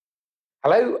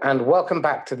Hello and welcome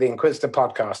back to the Inquisitor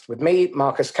podcast with me,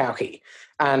 Marcus Cauchi.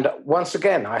 And once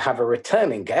again, I have a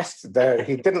returning guest, though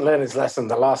he didn't learn his lesson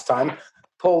the last time,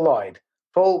 Paul Lloyd.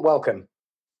 Paul, welcome.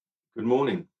 Good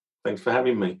morning. Thanks for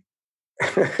having me.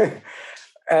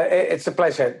 It's a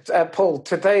pleasure. Paul,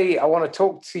 today I want to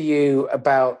talk to you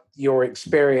about your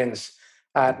experience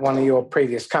at one of your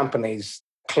previous companies,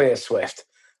 ClearSwift.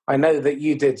 I know that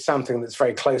you did something that's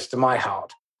very close to my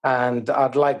heart, and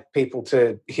I'd like people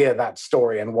to hear that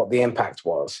story and what the impact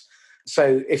was.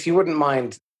 So if you wouldn't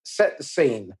mind, set the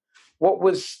scene. What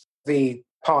was the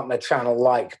partner channel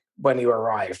like when you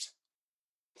arrived?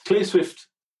 ClearSwift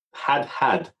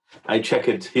had a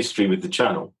checkered history with the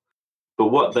channel,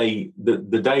 but the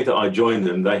day that I joined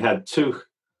them, they had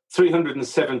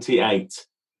 378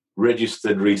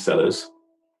 registered resellers,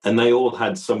 and they all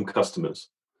had some customers.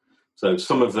 So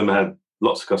some of them had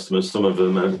lots of customers, some of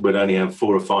them would only have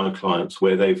 4 or 5 clients,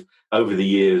 where they've, over the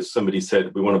years, somebody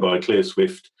said, we want to buy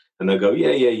ClearSwift, and they'll go,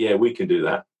 yeah, we can do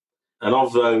that. And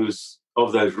of those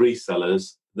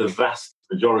resellers, the vast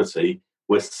majority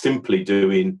were simply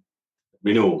doing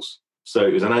renewals. So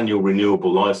it was an annual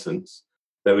renewable license.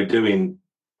 They were doing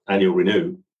annual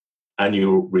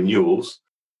renewals,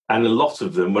 and a lot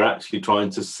of them were actually trying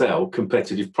to sell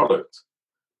competitive product,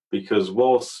 because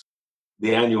whilst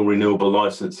the annual renewable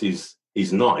license is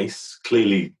nice,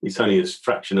 clearly it's only a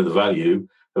fraction of the value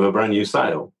of a brand new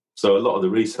sale. So a lot of the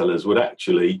resellers would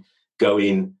actually go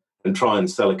in and try and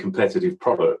sell a competitive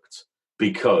product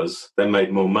because they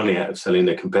made more money out of selling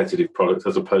a competitive product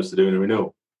as opposed to doing a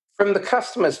renewal. From the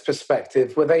customer's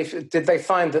perspective, did they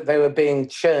find that they were being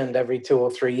churned every 2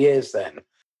 or 3 years then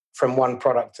from one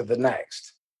product to the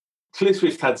next?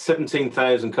 ClearSwift had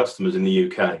 17,000 customers in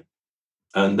the UK,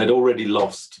 and they'd already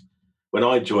lost, when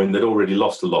I joined, they'd already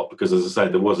lost a lot because, as I say,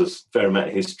 there was a fair amount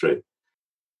of history.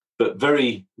 But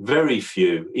very, very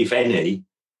few, if any,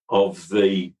 of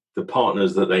the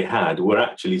partners that they had were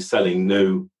actually selling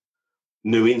new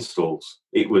installs.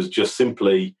 It was just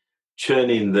simply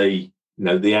churning the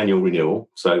annual renewal.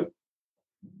 So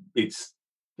it's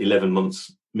 11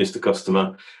 months, Mr.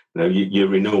 Customer, your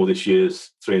renewal this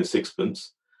year's 3 and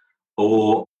 6pence.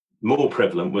 Or more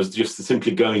prevalent was just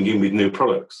simply going in with new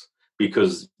products,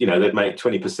 because they'd make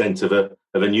 20%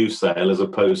 of a new sale as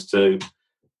opposed to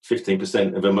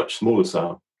 15% of a much smaller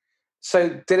sale. So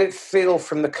did it feel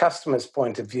from the customer's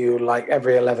point of view like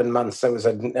every 11 months there was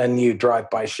a new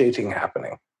drive-by shooting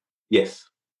happening? Yes,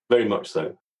 very much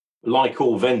so. Like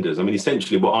all vendors, I mean,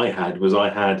 essentially what I had was I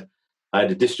had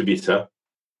a distributor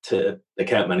to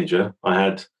account manager, I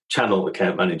had channel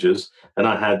account managers, and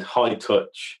I had high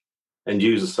touch and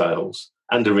user sales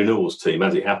and a renewals team,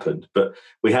 as it happened. But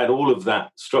we had all of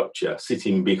that structure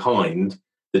sitting behind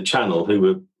the channel, who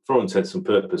were, for all intents and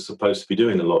purposes, supposed to be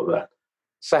doing a lot of that.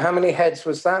 So how many heads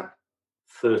was that?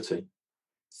 30.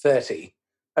 30.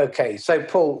 Okay. So,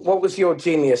 Paul, what was your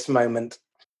genius moment?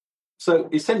 So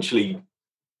essentially,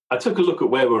 I took a look at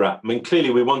where we're at. I mean, clearly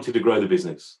we wanted to grow the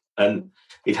business, and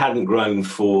it hadn't grown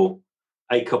for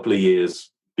a couple of years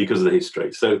because of the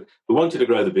history. So we wanted to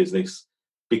grow the business.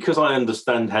 Because I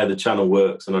understand how the channel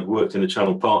works, and I'd worked in a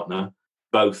channel partner,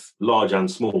 both large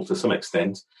and small to some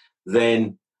extent,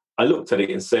 then I looked at it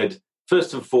and said,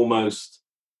 first and foremost,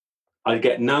 I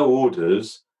get no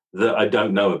orders that I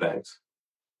don't know about.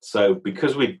 So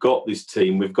because we've got this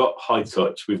team, we've got high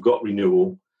touch, we've got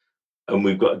renewal, and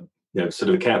we've got sort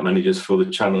of account managers for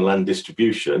the channel and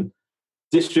distribution,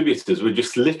 distributors were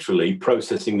just literally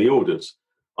processing the orders.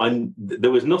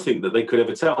 There was nothing that they could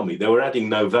ever tell me. They were adding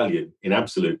no value in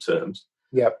absolute terms.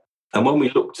 Yep. And when we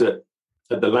looked at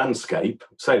the landscape,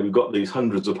 say we've got these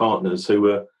hundreds of partners who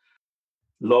were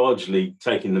largely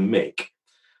taking the mick.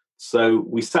 So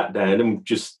we sat down and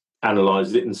just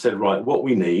analysed it and said, right, what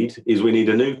we need is we need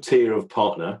a new tier of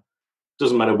partner.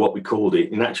 Doesn't matter what we called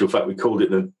it. In actual fact, we called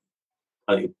it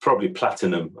probably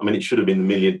platinum. I mean, it should have been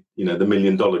the $1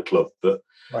 million club. But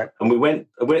right. And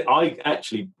I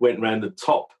actually went around the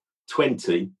top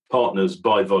 20 partners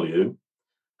by volume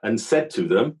and said to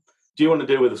them, do you want to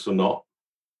deal with us or not?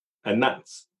 And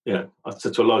that's, I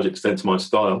said to a large extent to my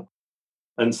style,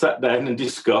 and sat down and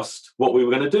discussed what we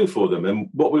were going to do for them. And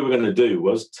what we were going to do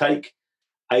was take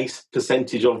a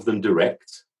percentage of them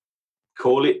direct,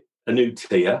 call it a new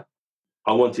tier.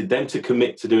 I wanted them to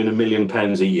commit to doing £1 million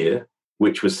a year,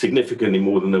 which was significantly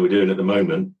more than they were doing at the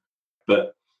moment.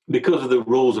 But because of the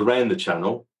rules around the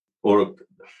channel, or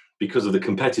because of the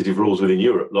competitive rules within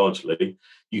Europe largely,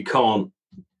 you can't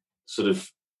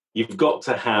you've got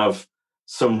to have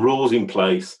some rules in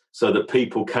place so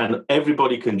that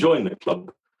everybody can join the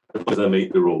club as long as they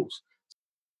meet the rules.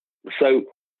 So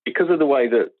because of the way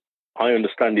that I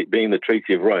understand it being the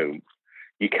Treaty of Rome,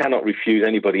 you cannot refuse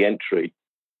anybody entry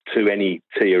to any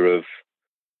tier of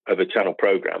a channel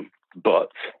program,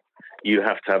 but you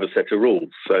have to have a set of rules.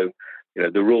 So,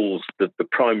 the rules, the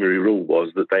primary rule was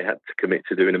that they had to commit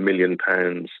to doing £1 million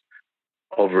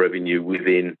of revenue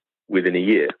within a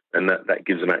year, and that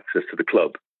gives them access to the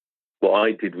club. What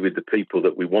I did with the people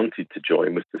that we wanted to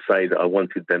join was to say that I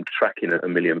wanted them tracking at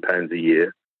 £1 million a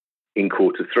year in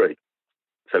quarter three.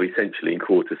 So essentially in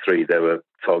quarter three, they were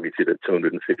targeted at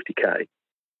 250k,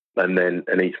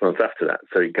 and each month after that.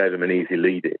 So it gave them an easy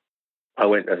lead in. I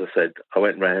went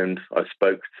round, I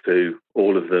spoke to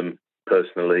all of them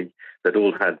personally. They'd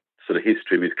all had sort of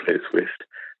history with ClearSwift.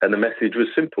 And the message was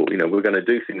simple. We're going to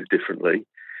do things differently.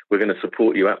 We're going to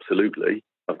support you, absolutely.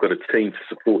 I've got a team to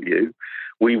support you.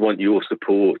 We want your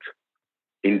support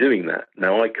in doing that.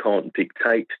 Now, I can't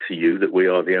dictate to you that we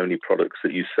are the only products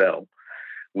that you sell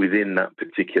within that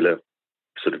particular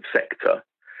sort of sector,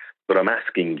 but I'm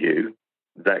asking you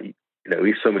that,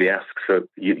 if somebody asks for,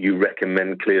 you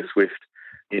recommend ClearSwift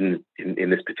in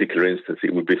this particular instance,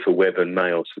 it would be for web and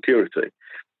mail security.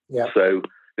 Yeah. So,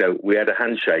 we had a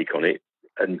handshake on it,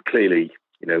 and clearly,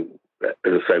 as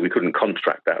I say, we couldn't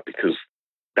contract that because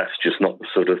that's just not the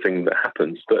sort of thing that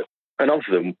happens. And of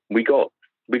them, we got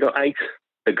 8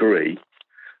 agree,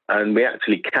 and we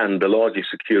actually canned the largest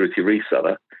security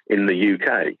reseller in the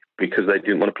UK because they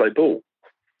didn't want to play ball.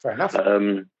 Fair enough.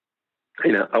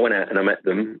 I went out and I met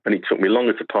them, and it took me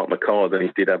longer to park my car than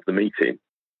it did have the meeting.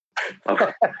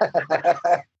 I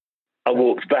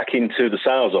walked back into the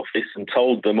sales office and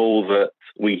told them all that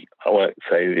I won't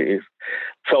say who it is,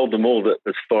 told them all that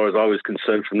as far as I was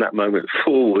concerned from that moment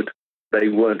forward, they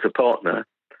weren't a partner,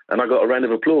 and I got a round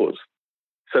of applause.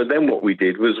 So then what we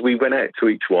did was we went out to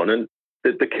each one, and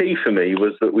the key for me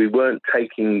was that we weren't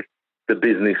taking the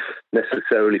business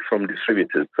necessarily from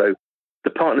distributors. So the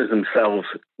partners themselves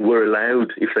were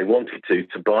allowed, if they wanted to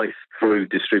buy through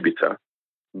distributor,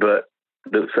 so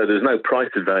there's no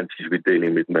price advantage with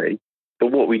dealing with me.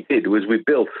 But what we did was we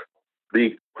built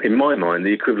in my mind,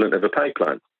 the equivalent of a pay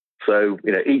plan. So,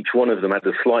 each one of them had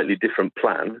a slightly different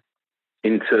plan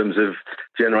in terms of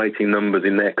generating numbers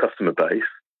in their customer base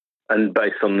and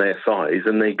based on their size,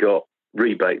 and they got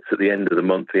rebates at the end of the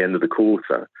month, the end of the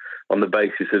quarter, on the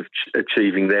basis of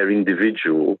achieving their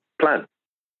individual plan.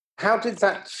 How did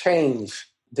that change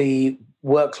the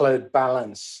workload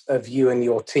balance of you and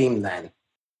your team then?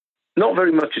 Not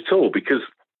very much at all, because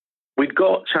we'd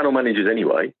got channel managers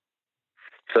anyway.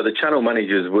 So the channel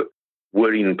managers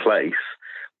were in place.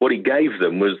 What it gave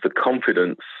them was the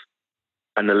confidence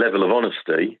and the level of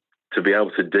honesty to be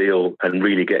able to deal and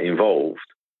really get involved,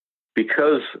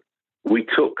 because we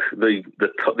took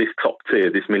this top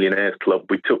tier, this Millionaires Club,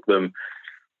 we took them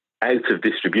out of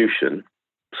distribution,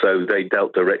 so they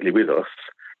dealt directly with us.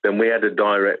 Then we had a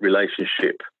direct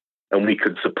relationship, and we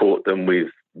could support them with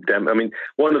them. I mean,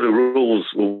 one of the rules,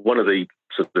 or one of the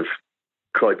sort of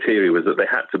criteria, was that they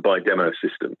had to buy demo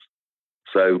systems.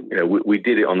 So, we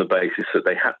did it on the basis that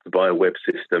they had to buy a web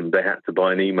system, they had to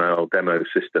buy an email demo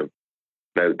system.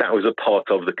 Now, that was a part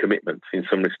of the commitment in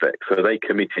some respects. So they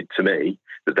committed to me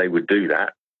that they would do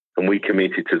that, and we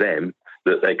committed to them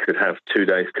that they could have 2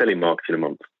 days telemarketing a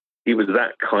month. It was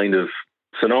that kind of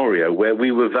scenario where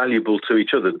we were valuable to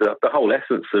each other. The whole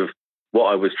essence of what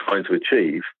I was trying to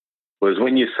achieve was,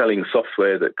 when you're selling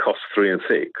software that costs 3 and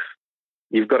 6,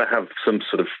 you've got to have some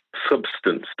sort of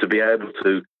substance to be able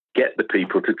to get the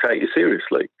people to take you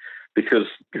seriously. Because,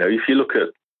 if you look at,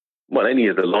 any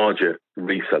of the larger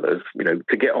resellers,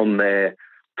 to get on their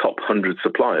top 100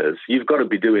 suppliers, you've got to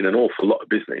be doing an awful lot of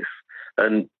business.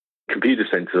 And Computer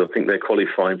Centre, I think their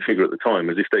qualifying figure at the time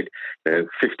was, if they,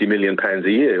 £50 million a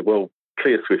year. Well,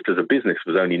 ClearSwift as a business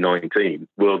was only 19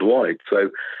 worldwide.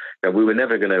 So we were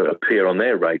never going to appear on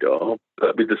their radar.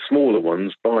 But with the smaller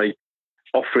ones, by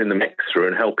offering them extra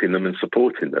and helping them and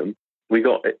supporting them, we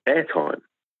got airtime.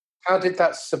 How did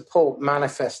that support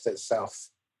manifest itself?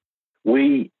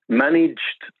 We managed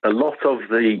a lot of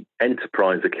the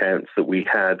enterprise accounts that we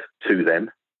had to them.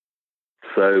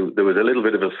 So there was a little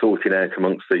bit of a sorting out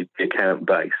amongst the account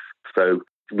base. So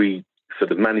we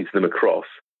sort of managed them across.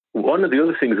 One of the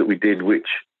other things that we did, which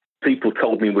people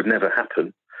told me would never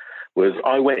happen, was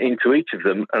I went into each of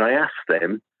them and I asked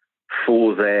them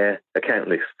for their account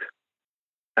list.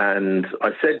 And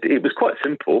I said, it was quite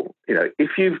simple.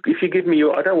 If you give me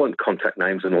I don't want contact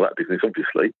names and all that business,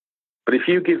 obviously, but if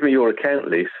you give me your account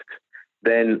list,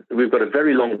 then we've got a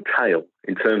very long tail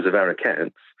in terms of our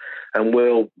accounts, and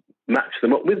we'll match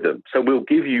them up with them. So we'll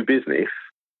give you business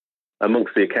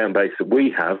amongst the account base that we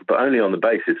have, but only on the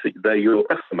basis that they're your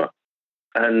customer.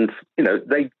 And,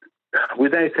 they,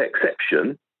 without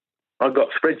exception, I've got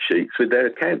spreadsheets with their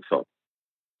accounts on.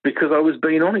 because I was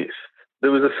being honest.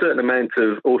 There was a certain amount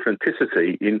of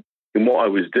authenticity in what I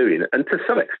was doing, and to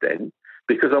some extent,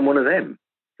 because I'm one of them.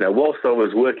 Now, whilst I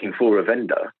was working for a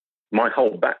vendor, my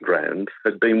whole background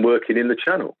had been working in the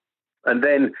channel. And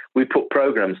then we put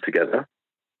programs together.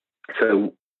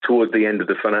 So toward the end of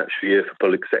the financial year for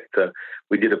public sector,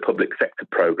 we did a public sector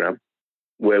program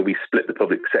where we split the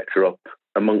public sector up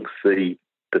amongst the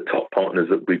top partners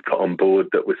that we've got on board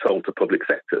that were sold to public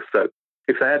sector. So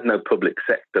if they had no public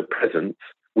sector presence,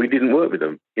 we didn't work with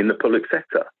them in the public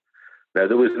sector. Now,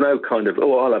 there was no kind of,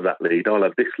 oh, I'll have that lead, I'll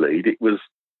have this lead. It was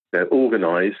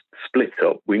organised, split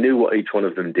up. We knew what each one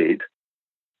of them did.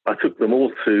 I took them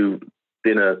all to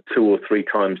dinner 2 or 3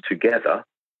 times together.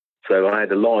 So I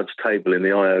had a large table in the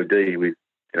IOD with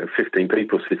 15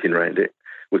 people sitting around it,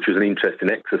 which was an interesting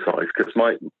exercise because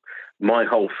my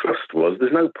whole thrust was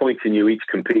there's no point in you each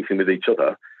competing with each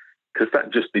other because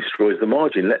that just destroys the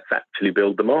margin. Let's actually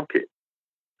build the market.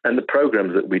 And the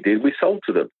programs that we did, we sold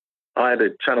to them. I had a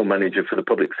channel manager for the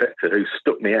public sector who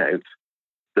stuck me out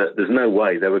that there's no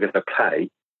way they were going to pay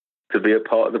to be a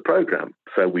part of the program.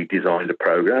 So we designed a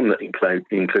program that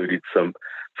included some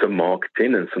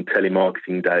marketing and some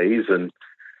telemarketing days and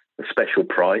a special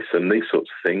price and these sorts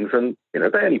of things. And,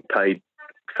 they only paid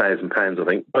 £1,000, I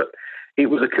think, but it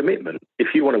was a commitment.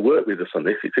 If you want to work with us on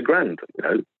this, it's £1,000,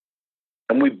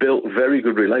 And we built very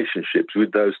good relationships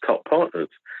with those top partners.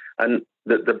 And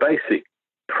the basic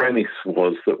premise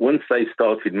was that once they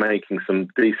started making some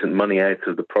decent money out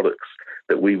of the products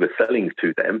that we were selling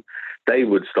to them, they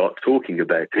would start talking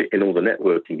about it in all the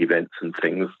networking events and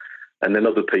things. And then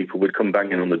other people would come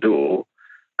banging on the door.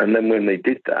 And then when they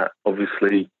did that,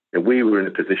 obviously, we were in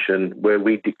a position where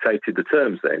we dictated the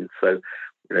terms then. So,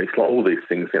 it's like all these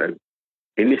things,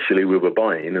 initially we were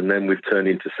buying and then we've turned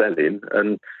into selling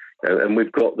and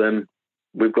we've got them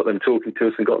talking to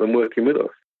us and got them working with us.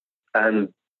 And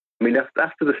I mean,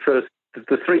 after the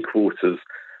 3 quarters,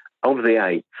 of the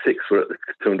 8, 6 were at the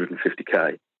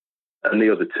 250k. And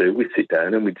the other 2, we sit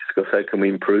down and we discuss how can we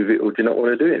improve it or do you not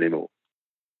want to do it anymore?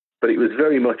 But it was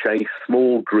very much a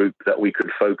small group that we could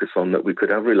focus on, that we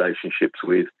could have relationships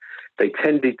with. They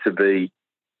tended to be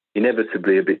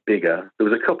inevitably a bit bigger. There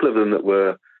was a couple of them that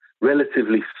were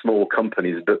relatively small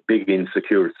companies, but big in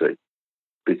security,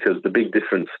 because the big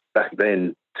difference back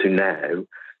then to now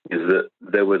is that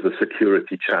there was a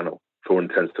security channel for all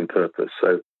intents and purpose.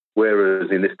 So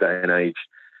whereas in this day and age,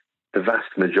 the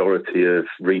vast majority of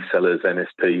resellers,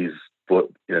 MSPs,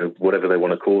 whatever they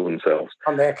want to call themselves,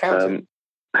 on their accounting.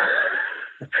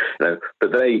 But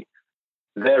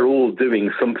they're all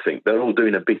doing something. They're all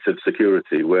doing a bit of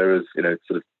security. Whereas,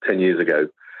 sort of 10 years ago,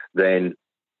 then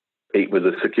it was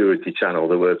a security channel.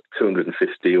 There were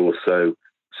 250 or so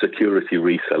security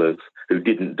resellers who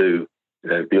didn't do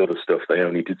the other stuff. They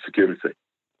only did security.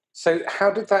 So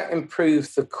how did that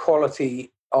improve the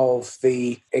quality of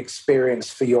the experience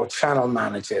for your channel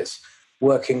managers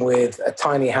working with a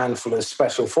tiny handful of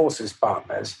special forces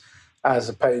partners as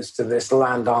opposed to this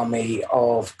land army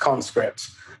of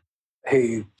conscripts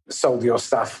who sold your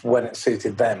stuff when it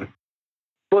suited them?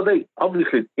 Well, they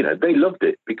obviously, they loved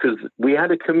it because we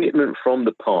had a commitment from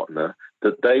the partner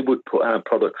that they would put our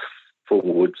products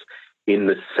forwards in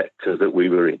the sector that we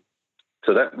were in.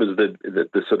 So that was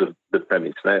the sort of the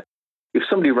premise. Now, if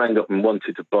somebody rang up and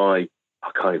wanted to buy,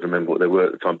 I can't even remember what they were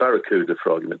at the time, Barracuda,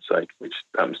 for argument's sake, which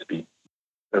happens to be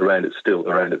around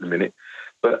at the minute.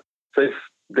 But so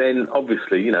then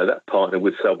obviously, that partner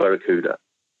would sell Barracuda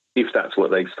if that's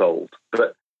what they sold.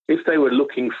 But if they were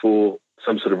looking for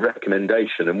some sort of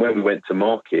recommendation, and when we went to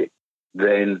market,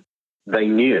 then they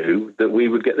knew that we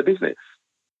would get the business.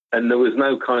 And there was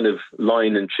no kind of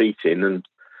lying and cheating and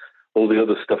all the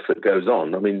other stuff that goes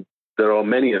on. I mean, there are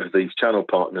many of these channel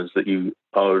partners that you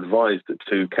are advised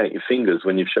to count your fingers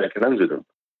when you've shaken hands with them.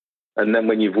 And then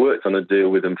when you've worked on a deal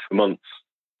with them for months,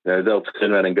 they'll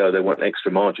turn around and go, they want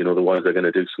extra margin, otherwise they're going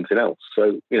to do something else.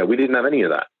 So, we didn't have any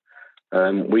of that.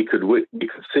 We could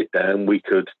sit down, we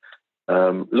could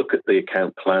look at the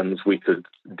account plans, we could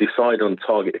decide on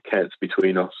target accounts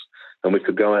between us, and we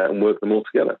could go out and work them all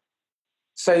together.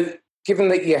 So given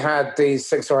that you had these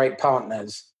 6 or 8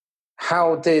 partners,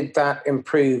 how did that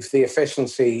improve the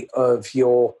efficiency of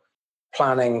your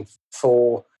planning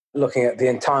for looking at the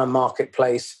entire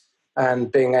marketplace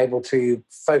and being able to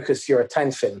focus your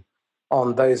attention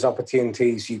on those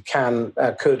opportunities you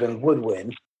could and would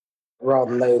win, rather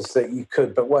than those that you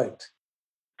could but won't?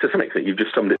 To some extent, you've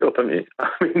just summed it up, haven't you? I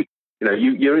mean,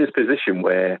 you're in a position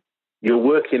where you're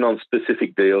working on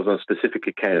specific deals, on specific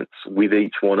accounts with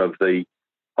each one of the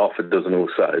half a dozen or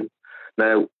so.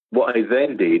 Now, what I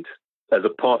then did as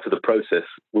a part of the process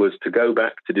was to go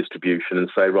back to distribution and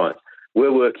say, right,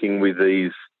 we're working with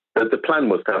these. The plan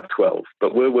was to have 12,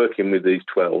 but we're working with these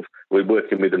 12. We're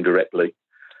working with them directly.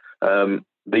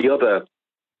 The other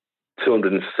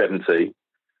 270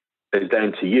 is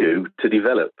down to you to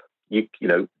develop. You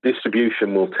know,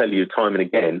 distribution will tell you time and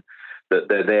again that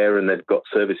they're there and they've got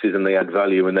services and they add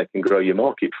value and they can grow your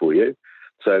market for you.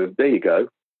 So there you go.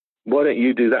 Why don't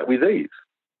you do that with these?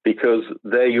 Because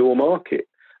they're your market.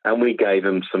 And we gave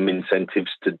them some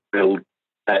incentives to build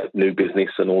out new business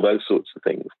and all those sorts of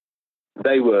things.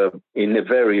 They were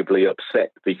invariably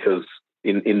upset because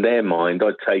in their mind,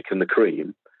 I'd taken the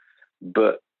cream.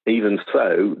 But even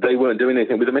so, they weren't doing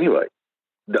anything with them anyway,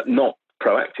 not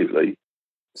proactively.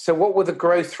 So what were the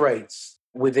growth rates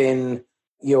within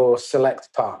your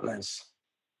select partners?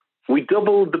 We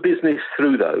doubled the business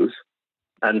through those.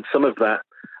 And some of that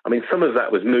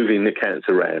was moving the accounts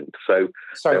around. So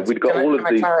sorry, we'd got all of these.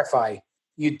 Can I clarify?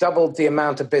 You doubled the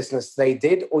amount of business they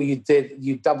did, or you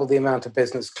doubled the amount of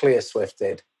business ClearSwift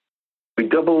did? We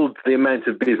doubled the amount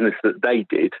of business that they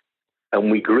did, and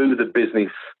we grew the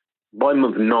business by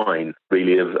month 9,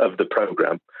 really, of the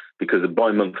program, because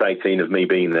by month 18 of me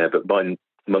being there, but by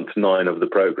month 9 of the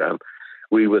program,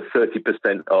 we were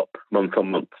 30% up month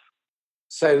on month.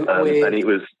 So and it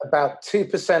was about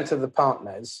 2% of the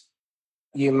partners,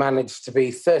 you managed to be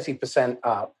 30%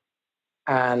 up,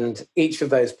 and each of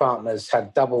those partners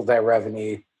had doubled their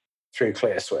revenue through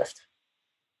ClearSwift.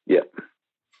 Yeah.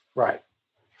 Right.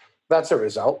 That's a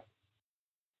result.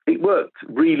 It worked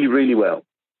really, really well.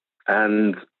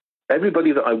 And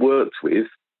everybody that I worked with,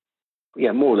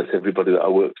 more or less everybody that I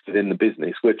worked with in the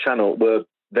business were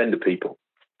vendor people.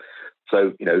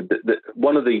 So, you know,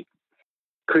 one of the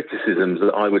criticisms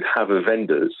that I would have of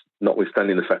vendors,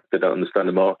 notwithstanding the fact they don't understand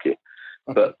the market,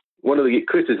 but one of the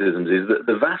criticisms is that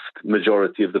the vast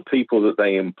majority of the people that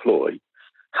they employ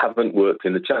haven't worked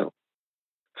in the channel.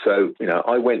 So, you know,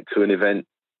 I went to an event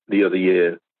the other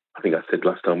year. I think I said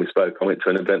last time we spoke, I went to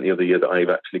an event the other year that I've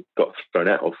actually got thrown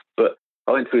out of. But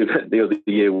I went to an event the other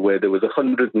year where there was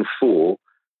 104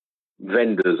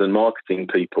 vendors and marketing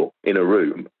people in a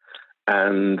room,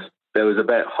 and there was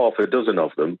about half a dozen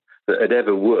of them that had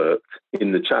ever worked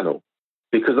in the channel,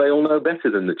 because they all know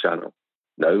better than the channel.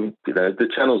 No, you know, the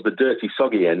channel's the dirty,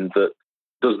 soggy end that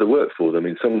does the work for them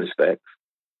in some respects,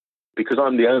 because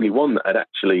I'm the only one that had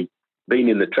actually been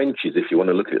in the trenches, if you want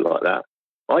to look at it like that.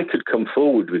 I could come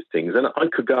forward with things and I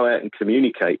could go out and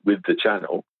communicate with the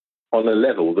channel on a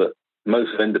level that most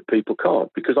vendor people can't,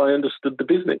 because I understood the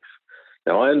business.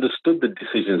 Now, I understood the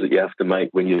decisions that you have to make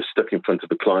when you're stuck in front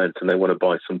of a client and they want to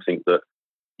buy something that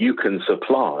you can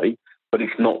supply, but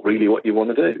it's not really what you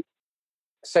want to do.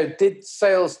 So did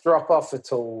sales drop off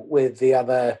at all with the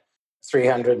other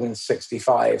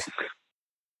 365?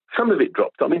 Some of it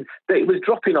dropped. I mean, it was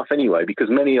dropping off anyway, because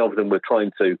many of them were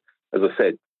trying to, as I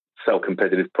said, sell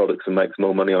competitive products and make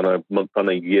more money on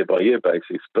a year-by-year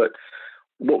basis. But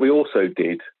what we also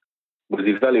did was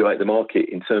evaluate the market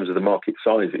in terms of the market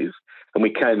sizes, and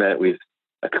we came out with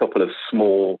a couple of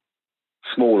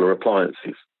smaller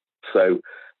appliances. So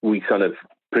we kind of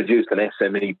produced an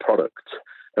SME product,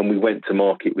 and we went to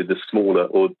market with the smaller,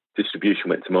 or distribution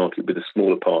went to market with the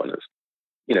smaller partners.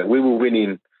 You know, we were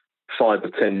winning 5 or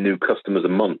 10 new customers a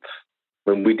month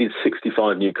when we did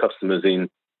 65 new customers in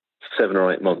 7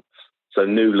 or 8 months. So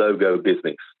new logo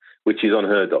business, which is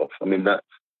unheard of. I mean, that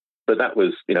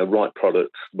was, you know, right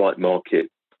products, right market,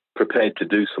 prepared to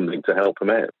do something to help them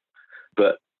out.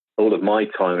 But all of my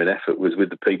time and effort was with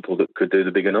the people that could do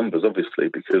the bigger numbers, obviously,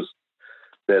 because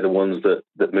they're the ones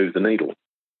that move the needle.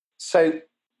 So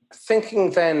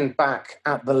thinking then back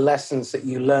at the lessons that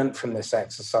you learned from this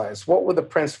exercise, what were the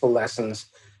principal lessons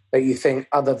that you think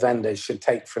other vendors should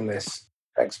take from this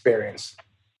experience?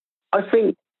 I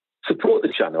think support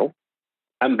the channel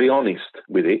and be honest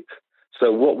with it.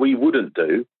 So what we wouldn't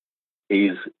do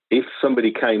is, if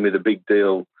somebody came with a big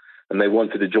deal and they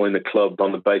wanted to join the club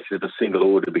on the basis of a single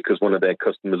order because one of their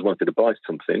customers wanted to buy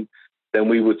something, then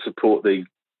we would support the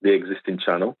existing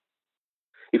channel.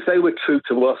 If they were true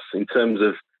to us in terms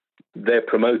of they're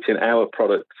promoting our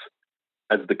products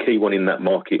as the key one in that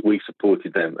market, we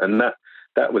supported them. And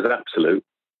that was absolute.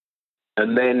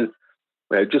 And then,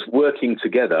 you know, just working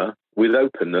together with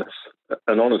openness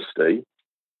and honesty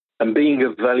and being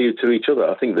of value to each other.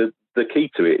 I think that the key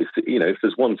to it is, you know, if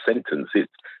there's one sentence,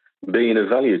 it's being of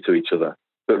value to each other,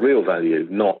 but real value,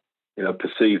 not, you know,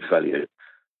 perceived value.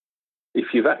 If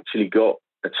you've actually got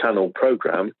a channel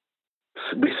program,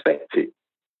 respect it,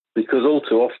 because all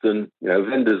too often, you know,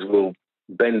 vendors will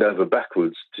bend over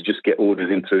backwards to just get orders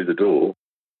in through the door,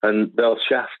 and they'll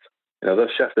shaft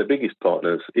their biggest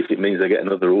partners if it means they get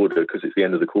another order because it's the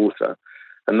end of the quarter.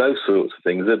 And those sorts of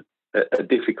things are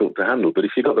difficult to handle. But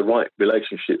if you've got the right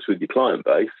relationships with your client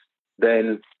base,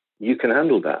 then you can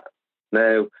handle that.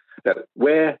 Now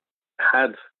where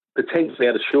had potentially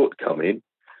had a shortcoming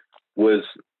was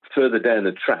further down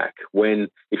the track, when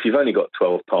if you've only got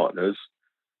 12 partners,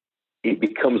 it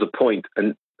becomes a point,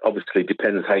 and obviously it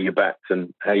depends how you're backed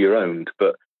and how you're owned.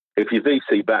 But if you're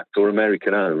VC backed or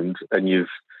American owned and you've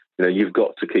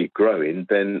got to keep growing,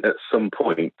 then at some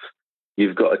point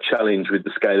you've got a challenge with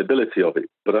the scalability of it.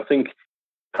 But I think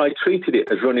I treated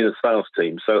it as running a sales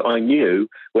team. So I knew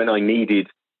when I needed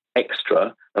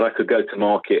extra, and I could go to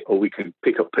market, or we could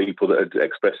pick up people that had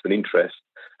expressed an interest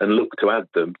and look to add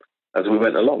them as we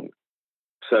went along.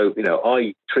 So,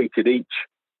 I treated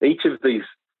each of these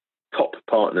top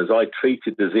partners, I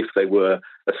treated as if they were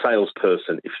a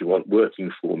salesperson, if you want,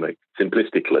 working for me,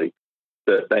 simplistically,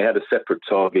 that they had a separate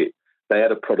target, they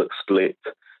had a product split,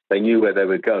 they knew where they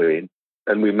were going,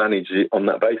 and we managed it on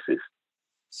that basis.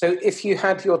 So if you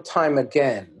had your time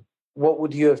again, what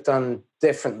would you have done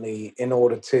differently in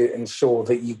order to ensure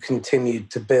that you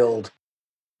continued to build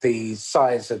the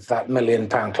size of that £1 million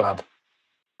club?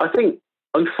 I think,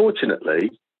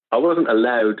 unfortunately, I wasn't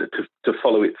allowed to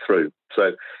follow it through.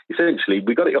 So essentially,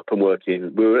 we got it up and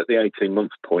working. We were at the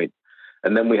 18-month point,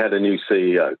 and then we had a new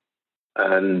CEO.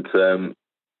 And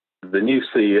the new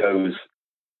CEO's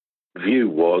view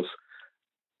was,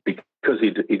 because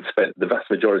he'd spent the vast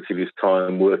majority of his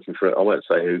time working for, I won't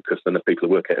say who, because then the people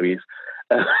who work out who he is,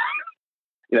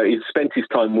 he'd spent his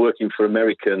time working for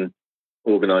American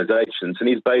organisations, and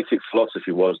his basic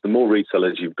philosophy was, the more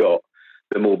resellers you've got,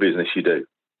 the more business you do.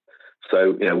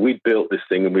 So, we'd built this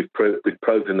thing, and we'd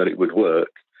proven that it would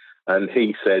work. And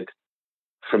he said,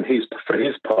 for his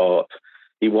part,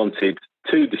 he wanted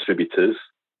 2 distributors,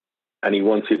 and he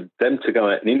wanted them to go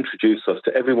out and introduce us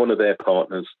to every one of their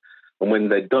partners. And when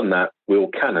they'd done that, we'll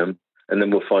can them, and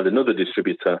then we'll find another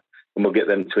distributor, and we'll get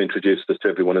them to introduce us to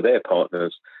every one of their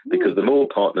partners. Because the more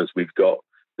partners we've got,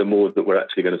 the more that we're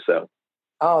actually going to sell.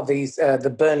 These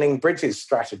the burning bridges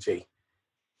strategy.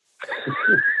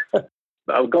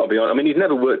 I've got to be honest. I mean, he's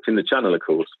never worked in the channel, of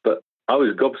course, but I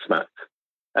was gobsmacked.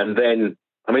 And then,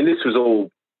 this was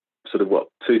all sort of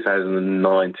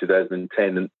 2009,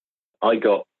 2010, and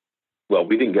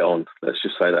we didn't get on. Let's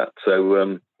just say that.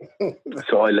 So,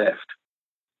 so I left,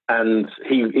 and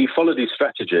he followed his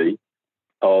strategy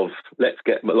of let's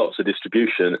get lots of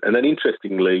distribution. And then,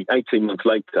 interestingly, 18 months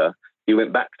later, he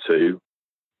went back to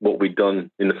what we'd done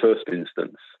in the first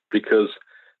instance, because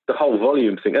the whole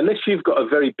volume thing, unless you've got a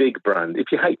very big brand, if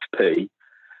you're HP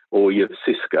or you're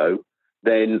Cisco,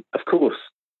 then of course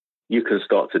you can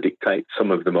start to dictate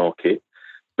some of the market,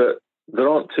 but there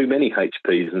aren't too many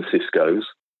HPs and Ciscos.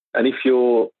 And if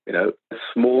you're, a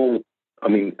small,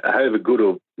 however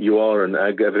good you are and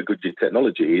however good your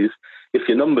technology is, if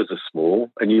your numbers are small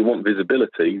and you want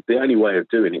visibility, the only way of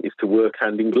doing it is to work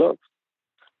hand in glove,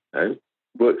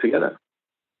 work together.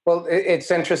 Well,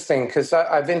 it's interesting because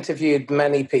I've interviewed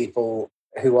many people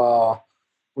who are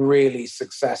really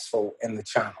successful in the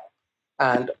channel,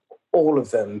 and all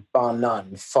of them, bar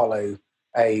none, follow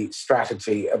a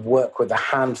strategy of work with a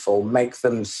handful, make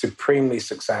them supremely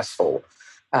successful,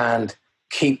 and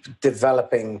keep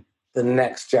developing the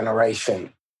next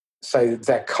generation. So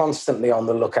they're constantly on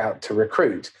the lookout to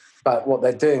recruit. But what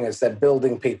they're doing is they're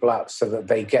building people up so that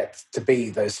they get to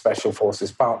be those special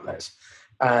forces partners.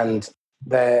 And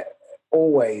they're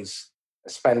always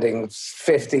spending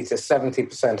 50 to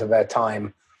 70% of their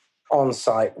time on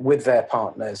site with their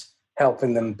partners,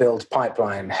 helping them build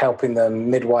pipeline, helping them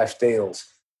midwife deals,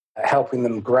 helping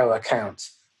them grow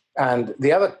accounts. And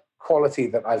the other quality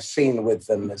that I've seen with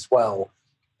them as well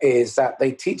is that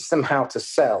they teach them how to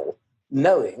sell,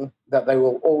 knowing that they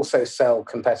will also sell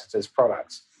competitors'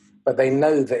 products. But they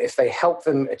know that if they help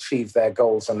them achieve their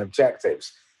goals and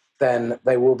objectives, then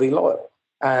they will be loyal.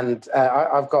 And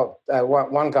I've got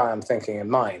one guy I'm thinking in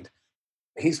mind.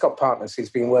 He's got partners he's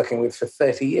been working with for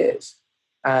 30 years.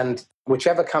 And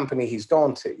whichever company he's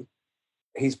gone to,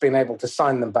 he's been able to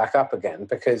sign them back up again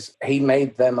because he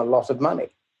made them a lot of money.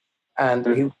 And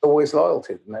he was always loyal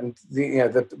to them. And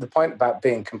the point about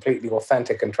being completely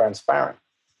authentic and transparent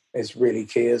is really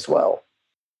key as well.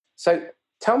 So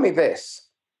tell me this,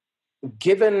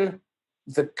 given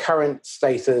the current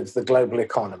state of the global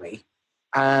economy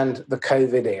and the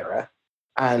COVID era,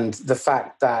 and the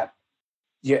fact that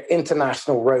your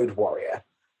international road warrior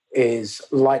is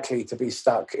likely to be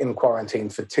stuck in quarantine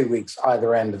for 2 weeks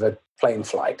either end of a plane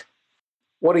flight,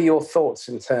 what are your thoughts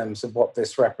in terms of what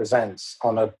this represents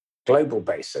on a global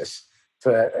basis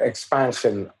for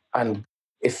expansion and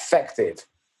effective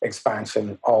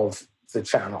expansion of the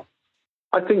channel?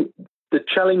 I think the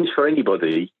challenge for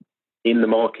anybody in the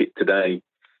market today,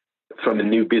 from a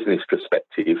new business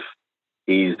perspective,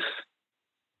 is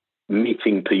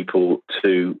meeting people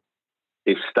to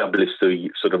establish the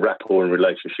sort of rapport and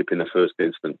relationship in the first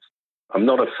instance. I'm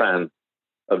not a fan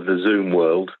of the Zoom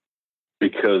world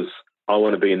because I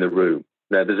want to be in the room.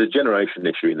 Now, there's a generation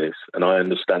issue in this, and I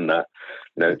understand that,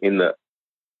 in that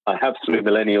I have 3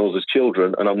 millennials as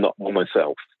children, and I'm not one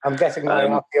myself. I'm getting my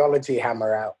archaeology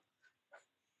hammer out.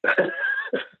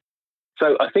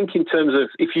 So I think in terms of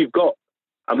if you've got,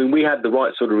 we had the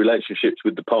right sort of relationships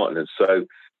with the partners, so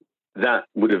that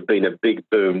would have been a big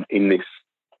boom in this,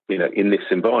 in this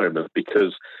environment,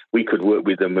 because we could work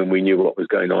with them when we knew what was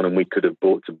going on, and we could have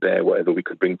brought to bear whatever we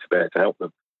could bring to bear to help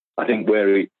them. I think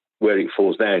where it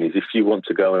falls down is if you want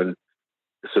to go and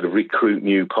sort of recruit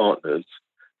new partners,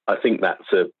 I think that's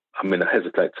I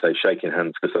hesitate to say shaking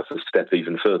hands because that's a step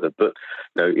even further, but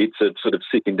it's a sort of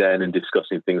sitting down and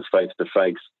discussing things face to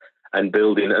face and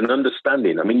building and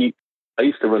understanding. I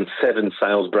used to run 7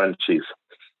 sales branches,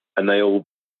 and they all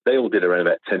did around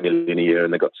about 10 million a year,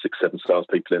 and they got 6, 7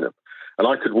 salespeople in them. And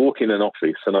I could walk in an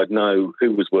office and I'd know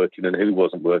who was working and who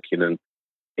wasn't working, and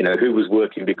who was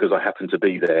working because I happened to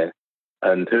be there,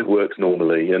 and who works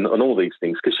normally, and all these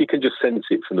things, because you can just sense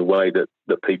it from the way that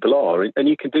people are. And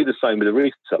you can do the same with a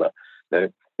reseller.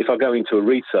 If I go into a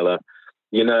reseller,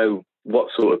 you know what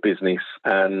sort of business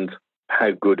and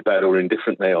how good, bad, or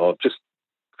indifferent they are, just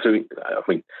through,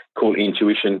 call it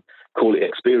intuition, call it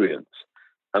experience.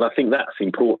 And I think that's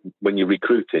important when you're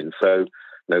recruiting. So,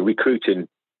 recruiting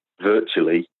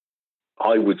virtually,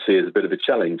 I would see as a bit of a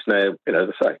challenge. Now, as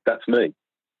I say, that's me,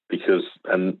 because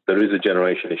there is a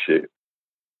generation issue.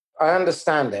 I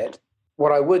understand it.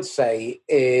 What I would say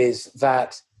is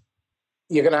that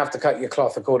you're going to have to cut your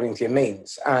cloth according to your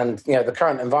means. And, the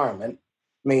current environment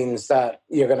means that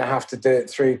you're going to have to do it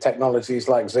through technologies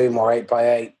like Zoom or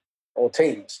 8x8 or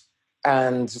Teams.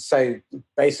 And so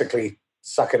basically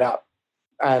suck it up.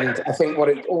 And I think what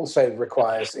it also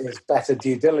requires is better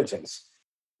due diligence.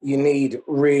 You need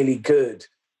really good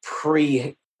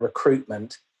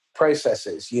pre-recruitment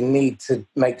processes. You need to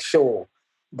make sure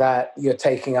that you're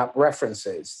taking up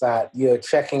references, that you're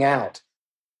checking out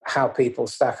how people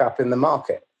stack up in the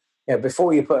market.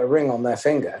 Before you put a ring on their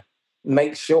finger,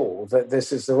 make sure that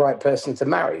this is the right person to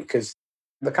marry, because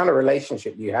the kind of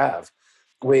relationship you have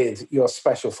with your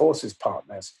special forces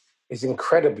partners is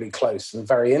incredibly close and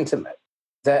very intimate.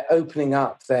 They're opening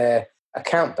up their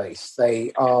account base.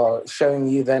 They are showing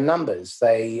you their numbers.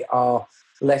 They are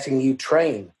letting you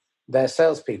train their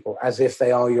salespeople as if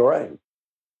they are your own.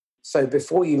 So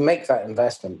before you make that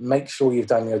investment, make sure you've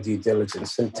done your due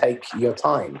diligence and take your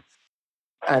time.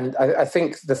 And I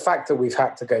think the fact that we've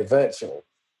had to go virtual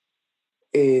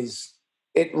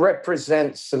it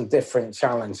represents some different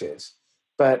challenges.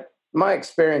 But my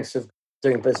experience of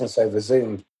doing business over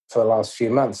Zoom for the last few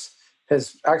months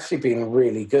has actually been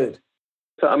really good.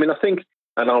 So, I think,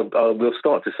 and we'll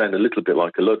start to sound a little bit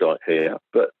like a Luddite here,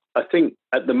 but I think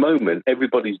at the moment,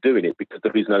 everybody's doing it because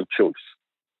there is no choice.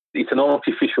 It's an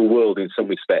artificial world in some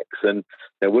respects, and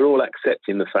we're all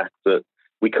accepting the fact that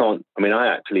we can't, I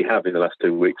actually have in the last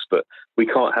 2 weeks, but we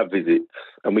can't have visits,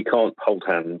 and we can't hold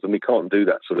hands, and we can't do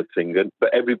that sort of thing,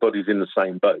 but everybody's in the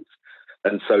same boat.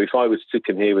 And so if I was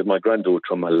sitting here with my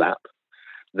granddaughter on my lap,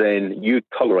 then you'd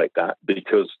tolerate that,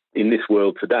 because in this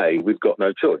world today, we've got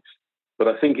no choice. But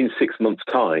I think in 6 months'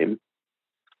 time,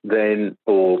 then,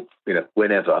 or,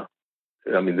 whenever,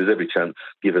 there's every chance,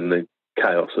 given the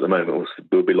chaos at the moment,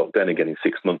 we'll be locked down again in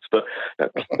 6 months. But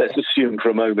let's assume for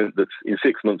a moment that in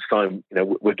 6 months' time,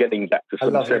 we're getting back to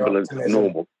some semblance of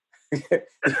normal.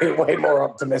 You're way more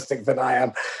optimistic than I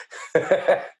am.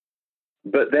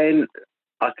 But then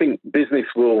I think business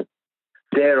will,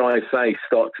 dare I say,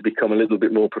 start to become a little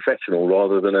bit more professional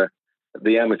rather than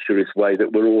the amateurish way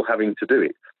that we're all having to do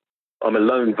it. I'm a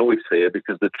lone voice here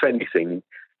because the trendy thing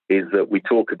is that we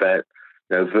talk about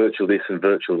virtual this and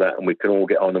virtual that, and we can all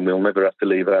get on and we'll never have to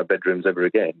leave our bedrooms ever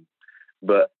again.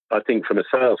 But I think from a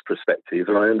sales perspective,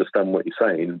 and I understand what you're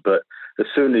saying, but as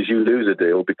soon as you lose a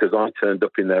deal because I turned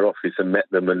up in their office and met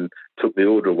them and took the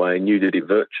order away and you did it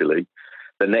virtually,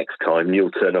 the next time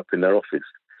you'll turn up in their office.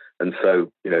 And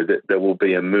so, there will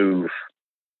be a move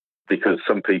because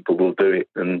some people will do it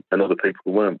and other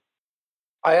people won't.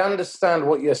 I understand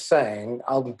what you're saying.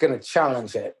 I'm going to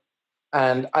challenge it.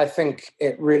 And I think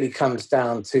it really comes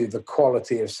down to the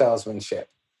quality of salesmanship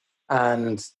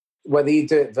and whether you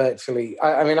do it virtually.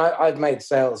 I've made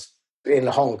sales in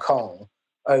Hong Kong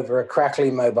over a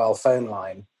crackly mobile phone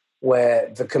line where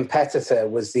the competitor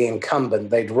was the incumbent.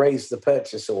 They'd raised the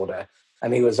purchase order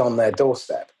and he was on their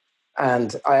doorstep.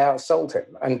 And I outsold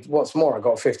him. And what's more, I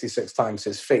got 56 times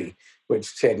his fee,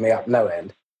 which cheered me up no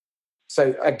end.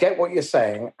 So I get what you're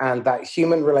saying, and that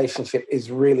human relationship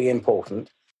is really important.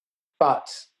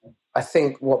 But I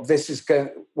think what this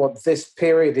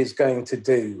period is going to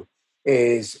do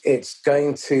is it's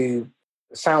going to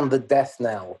sound the death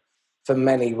knell for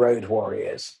many road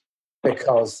warriors,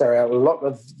 because there are a lot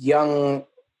of young,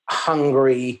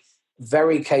 hungry,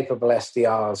 very capable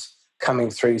SDRs coming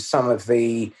through some of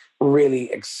the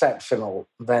really exceptional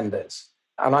vendors.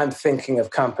 And I'm thinking of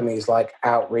companies like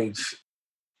Outreach,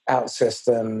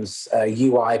 OutSystems,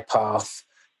 UiPath.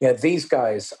 These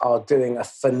guys are doing a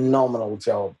phenomenal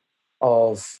job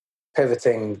of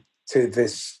pivoting to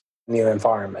this new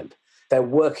environment. They're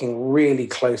working really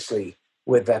closely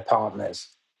with their partners.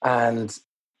 And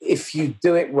if you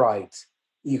do it right,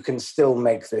 you can still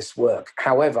make this work.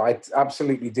 However, I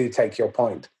absolutely do take your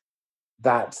point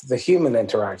that the human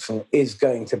interaction is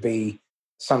going to be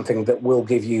something that will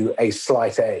give you a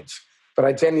slight edge. But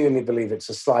I genuinely believe it's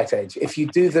a slight edge. If you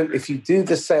do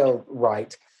the sale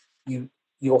right,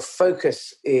 your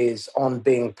focus is on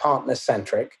being partner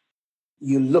centric.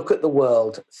 You look at the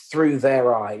world through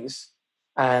their eyes,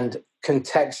 and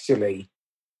contextually,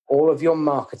 all of your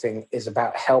marketing is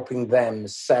about helping them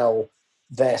sell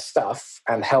their stuff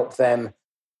and help them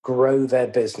grow their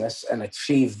business and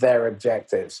achieve their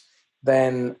objectives.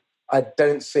 Then I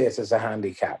don't see it as a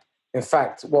handicap. In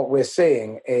fact, what we're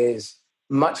seeing is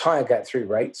much higher get-through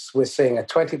rates. We're seeing a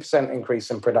 20% increase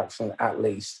in production at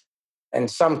least. In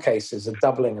some cases, a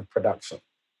doubling of production.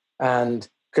 And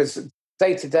because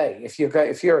day to day, if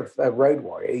you're a road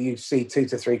warrior, you see 2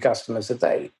 to 3 customers a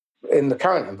day. In the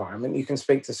current environment, you can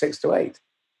speak to 6 to 8.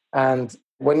 And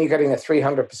when you're getting a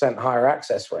 300% higher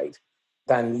access rate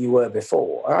than you were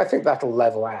before, I think that'll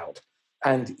level out.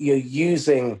 And you're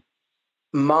using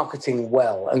marketing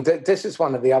well. And this is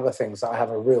one of the other things that I have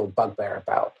a real bugbear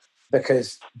about,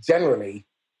 because generally,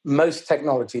 most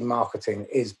technology marketing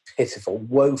is pitiful,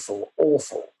 woeful,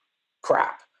 awful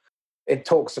crap. It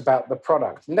talks about the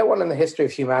product. No one in the history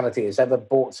of humanity has ever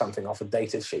bought something off a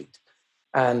data sheet.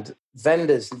 And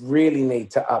vendors really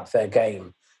need to up their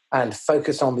game and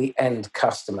focus on the end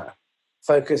customer,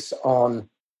 focus on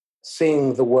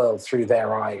seeing the world through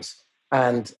their eyes.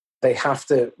 And they have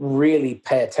to really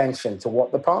pay attention to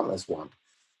what the partners want.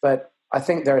 But I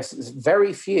think there is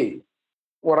very few.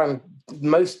 What I'm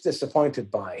most disappointed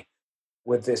by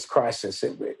with this crisis,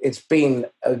 it's been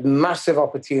a massive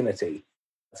opportunity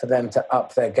for them to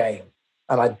up their game.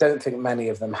 And I don't think many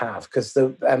of them have, because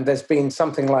there's been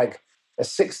something like a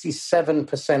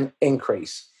 67%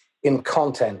 increase in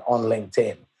content on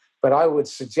LinkedIn. But I would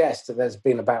suggest that there's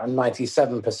been about a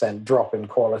 97% drop in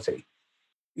quality.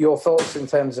 Your thoughts in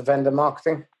terms of vendor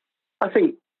marketing? I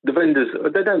think the vendors,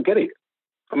 they don't get it.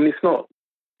 I mean,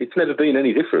 it's never been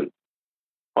any different.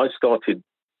 I started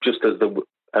just as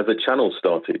the channel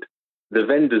started. The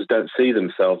vendors don't see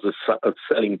themselves as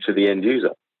selling to the end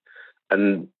user.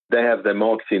 And they have their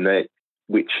marketing there,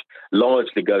 which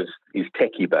largely is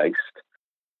techie based.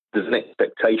 There's an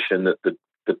expectation that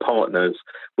the partners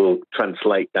will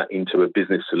translate that into a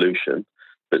business solution,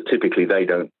 but typically they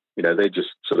don't. They just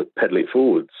sort of pedal it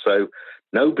forward. So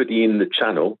nobody in the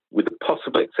channel, with the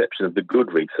possible exception of the good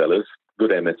resellers, good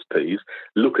MSPs,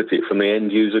 look at it from the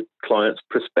end user client's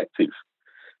perspective.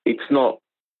 It's not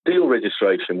deal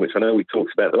registration, which I know we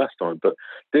talked about the last time, but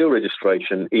deal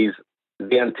registration is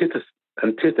the antithesis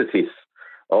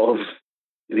of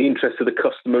the interest of the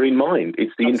customer in mind.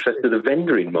 It's the interest of the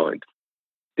vendor in mind.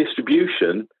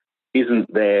 Distribution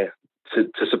isn't there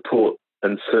to support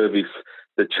and service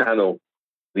the channel,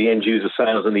 the end user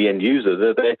sales and the end user.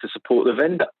 They're there to support the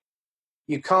vendor.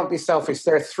 You can't be selfish.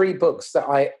 There are 3 books that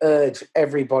I urge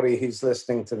everybody who's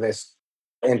listening to this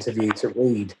interview to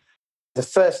read. The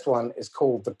first one is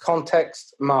called The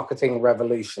Context Marketing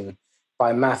Revolution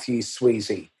by Matthew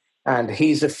Sweezy. And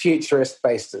he's a futurist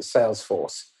based at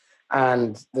Salesforce.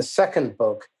 And the second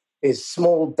book is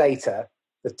Small Data,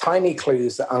 The Tiny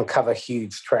Clues That Uncover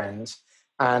Huge Trends,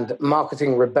 and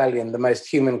Marketing Rebellion, The Most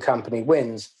Human Company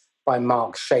Wins by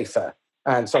Mark Schaefer.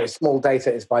 And Small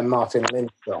Data is by Martin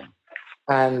Lindstrom.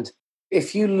 And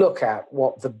if you look at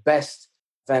what the best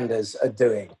vendors are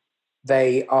doing,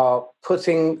 they are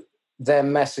putting their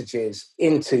messages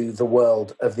into the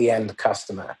world of the end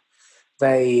customer.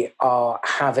 They are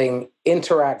having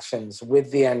interactions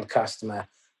with the end customer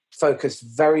focused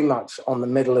very much on the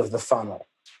middle of the funnel,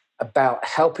 about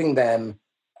helping them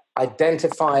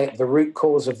identify the root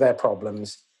cause of their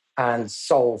problems and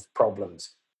solve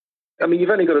problems. I mean, you've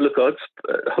only got to look at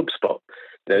HubSpot.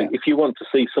 If you want to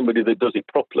see somebody that does it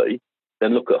properly,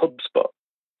 then look at HubSpot.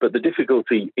 But the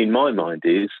difficulty in my mind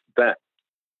is that,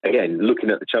 again,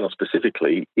 looking at the channel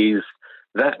specifically, is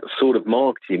that sort of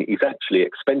marketing is actually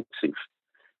expensive,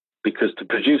 because to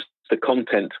produce the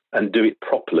content and do it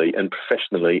properly and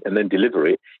professionally and then deliver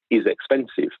it is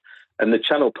expensive. And the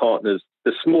channel partners,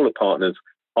 the smaller partners,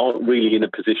 aren't really in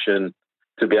a position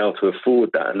to be able to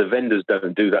afford that, and the vendors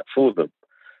don't do that for them.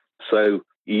 So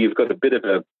you've got a bit of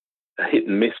a hit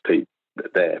and miss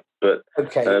there. But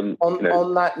okay,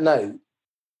 on that note,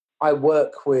 I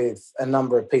work with a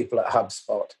number of people at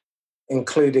HubSpot,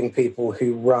 including people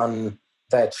who run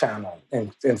their channel,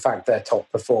 in fact, their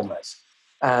top performers.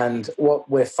 And what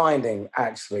we're finding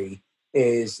actually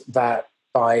is that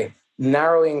by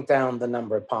narrowing down the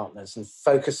number of partners and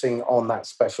focusing on that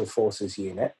special forces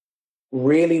unit,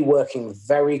 really working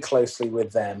very closely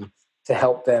with them to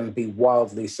help them be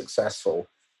wildly successful,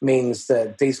 means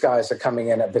that these guys are coming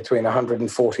in at between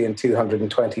 140 and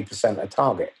 220% of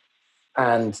target.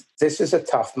 And this is a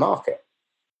tough market.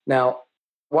 Now,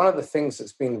 one of the things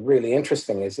that's been really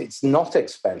interesting is it's not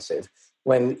expensive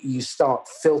when you start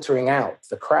filtering out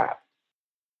the crap.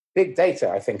 Big data,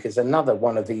 I think, is another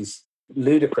one of these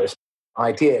ludicrous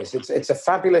ideas. It's a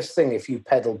fabulous thing if you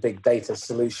peddle big data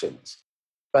solutions.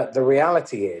 But the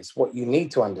reality is, what you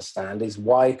need to understand is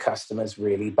why customers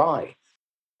really buy.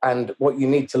 And what you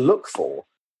need to look for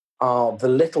are the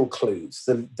little clues,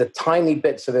 the tiny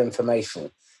bits of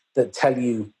information that tell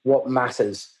you what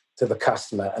matters to the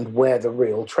customer and where the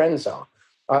real trends are.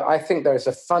 I think there's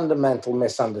a fundamental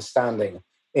misunderstanding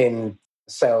in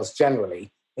sales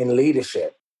generally, in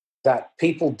leadership, that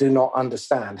people do not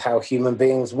understand how human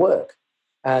beings work.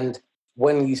 And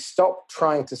when you stop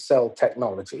trying to sell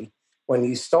technology, when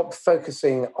you stop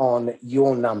focusing on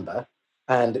your number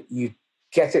and you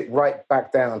get it right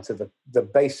back down to the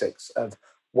basics of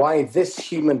why this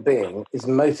human being is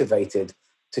motivated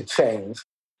to change,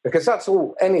 because that's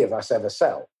all any of us ever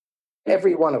sell.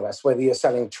 Every one of us, whether you're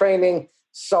selling training,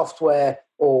 software,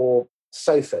 or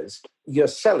sofas, you're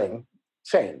selling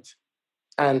change.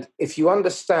 And if you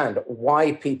understand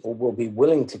why people will be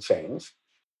willing to change,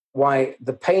 why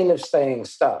the pain of staying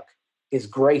stuck is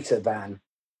greater than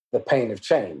the pain of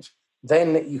change,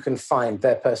 then you can find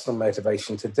their personal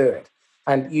motivation to do it.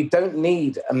 And you don't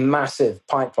need a massive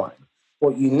pipeline.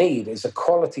 What you need is a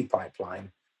quality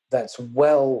pipeline that's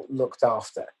well looked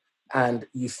after. And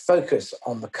you focus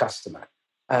on the customer.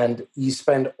 And you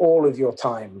spend all of your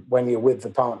time when you're with the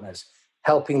partners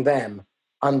helping them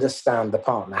understand the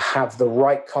partner, have the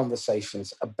right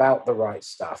conversations about the right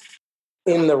stuff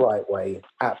in the right way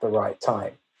at the right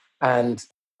time. And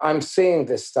I'm seeing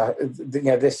this stuff,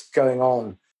 this going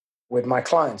on with my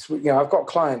clients. I've got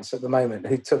clients at the moment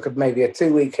who took maybe a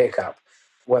 2-week hiccup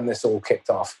when this all kicked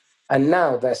off. And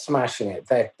now they're smashing it.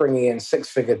 They're bringing in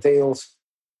 6-figure deals.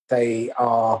 They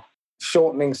are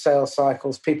shortening sales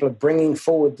cycles. People are bringing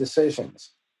forward decisions,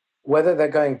 whether they're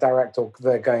going direct or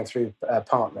they're going through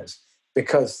partners,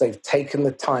 because they've taken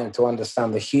the time to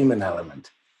understand the human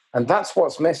element. And that's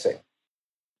what's missing.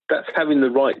 That's having the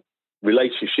right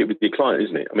relationship with your client,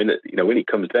 isn't it? I mean, when it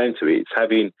comes down to it, it's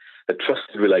having a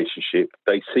trusted relationship.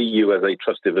 They see you as a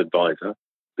trusted advisor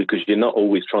because you're not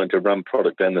always trying to ram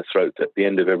product down their throat at the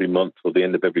end of every month or the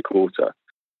end of every quarter.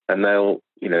 And they'll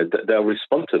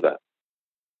respond to that.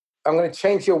 I'm going to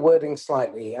change your wording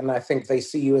slightly, and I think they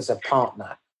see you as a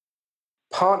partner.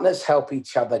 Partners help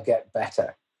each other get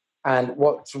better. And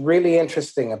what's really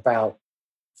interesting about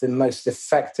the most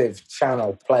effective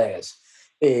channel players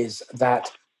is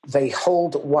that they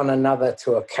hold one another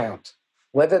to account.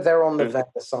 Whether they're on the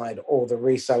vendor side or the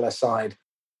reseller side,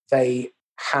 they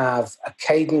have a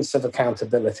cadence of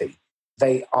accountability.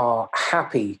 They are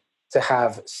happy to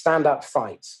have stand-up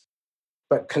fights,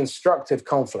 but constructive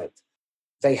conflict.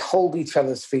 They hold each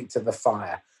other's feet to the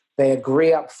fire. They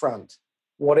agree up front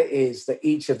what it is that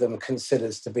each of them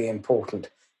considers to be important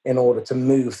in order to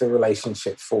move the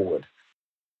relationship forward.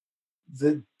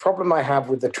 The problem I have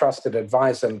with the trusted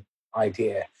advisor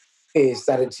idea is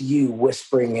that it's you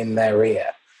whispering in their ear.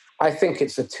 I think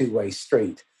it's a two-way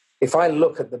street. If I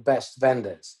look at the best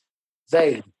vendors,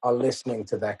 they are listening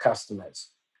to their customers.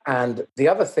 And the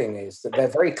other thing is that they're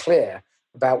very clear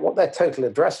about what their total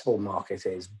addressable market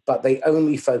is, but they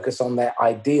only focus on their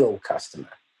ideal customer.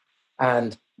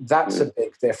 And that's a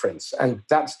big difference. And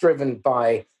that's driven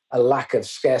by a lack of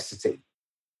scarcity.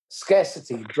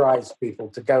 Scarcity drives people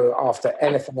to go after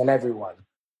anything and everyone.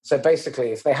 So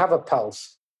basically, if they have a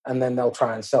pulse and then they'll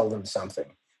try and sell them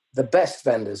something, the best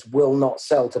vendors will not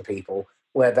sell to people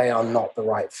where they are not the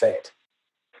right fit.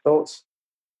 Thoughts?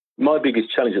 My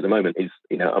biggest challenge at the moment is,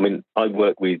 I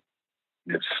work with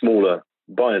smaller,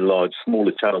 by and large,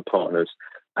 smaller channel partners,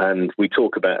 and we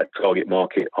talk about a target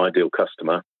market, ideal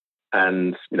customer.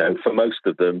 And, for most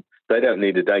of them, they don't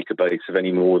need a database of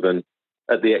any more than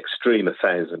at the extreme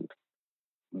 1,000.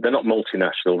 They're not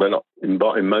multinational. They're not,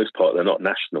 in most part, they're not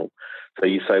national. So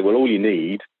you say, well, all you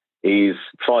need is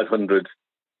 500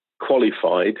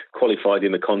 qualified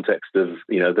in the context of,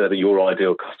 they're your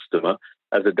ideal customer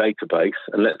as a database,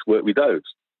 and let's work with those.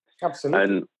 Absolutely.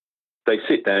 And they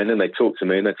sit down and they talk to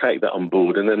me and they take that on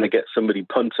board, and then they get somebody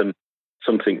punt them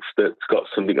something that's got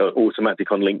something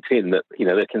automatic on LinkedIn that,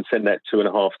 they can send out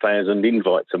 2,500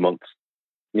 invites a month.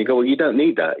 And you go, well, you don't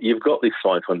need that. You've got this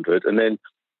 500. And then,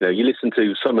 you listen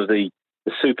to some of the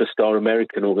superstar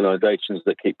American organizations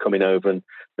that keep coming over, and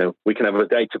we can have a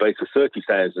database of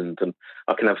 30,000 and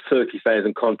I can have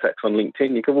 30,000 contacts on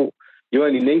LinkedIn. You go, well, you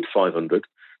only need 500.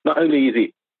 Not only is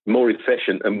it more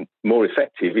efficient and more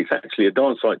effective, it's actually a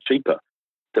darn sight cheaper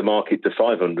to market to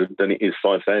 500 than it is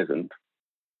 5,000.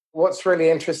 What's really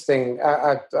interesting,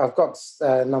 I've got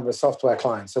a number of software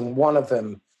clients, and one of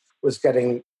them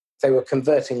they were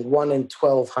converting 1 in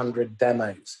 1,200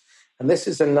 demos. And this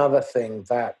is another thing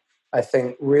that I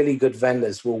think really good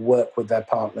vendors will work with their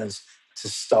partners to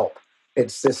stop.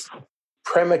 It's this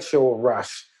premature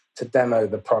rush to demo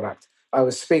the product. I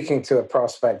was speaking to a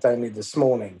prospect only this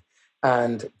morning,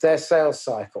 and their sales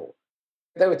cycle,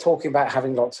 they were talking about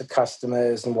having lots of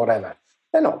customers and whatever.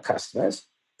 They're not customers.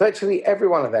 Virtually every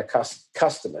one of their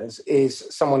customers is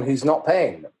someone who's not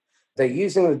paying them. They're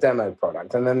using the demo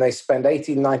product, and then they spend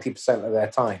 80-90% of their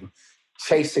time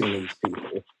chasing these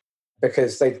people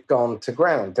because they've gone to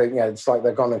ground. It's like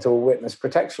they've gone into a witness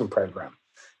protection program.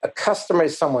 A customer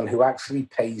is someone who actually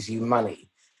pays you money,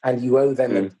 and you owe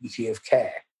them a duty of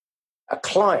care. A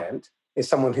client is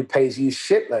someone who pays you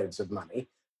shitloads of money,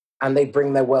 and they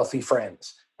bring their wealthy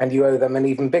friends, and you owe them an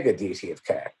even bigger duty of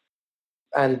care.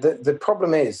 And the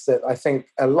problem is that I think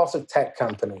a lot of tech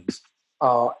companies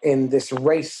are in this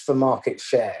race for market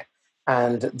share,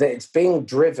 and that it's being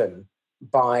driven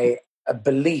by a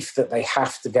belief that they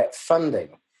have to get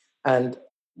funding. And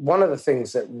one of the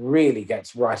things that really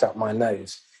gets right up my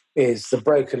nose is the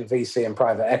broken VC and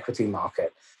private equity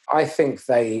market. I think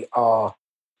they are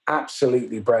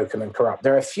absolutely broken and corrupt.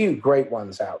 There are a few great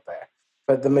ones out there,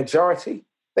 but the majority,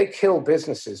 they kill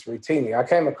businesses routinely. I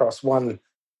came across one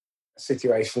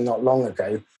situation not long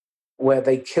ago where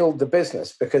they killed the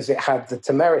business because it had the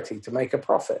temerity to make a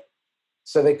profit.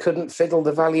 So they couldn't fiddle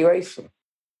the valuation.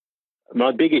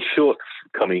 My biggest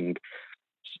shortcoming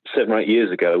 7 or 8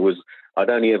 years ago was I'd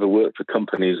only ever worked for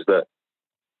companies that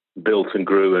built and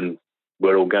grew and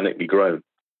were organically grown.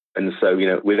 And so,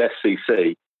 with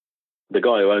SCC, the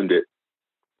guy who owned it,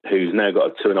 who's now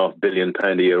got a £2.5 billion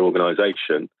a year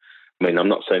organisation, I mean, I'm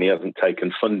not saying he hasn't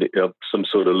taken funding, some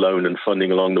sort of loan and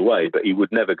funding along the way, but he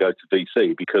would never go to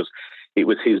VC because it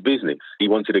was his business. He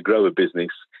wanted to grow a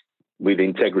business with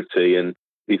integrity, and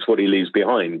it's what he leaves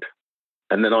behind.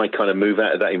 And then I kind of move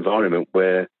out of that environment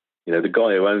where, the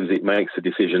guy who owns it makes the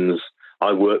decisions.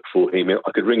 I work for him.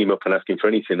 I could ring him up and ask him for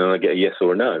anything, and I get a yes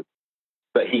or a no.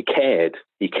 But he cared.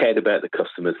 He cared about the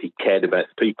customers. He cared about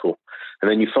the people. And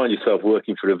then you find yourself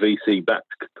working for a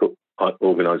VC-backed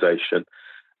organisation,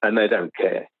 and they don't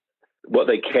care. What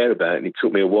they care about, and it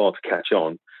took me a while to catch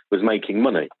on, was making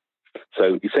money.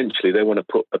 So essentially, they want to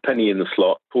put a penny in the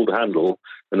slot, pull the handle,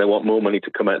 and they want more money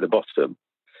to come out the bottom.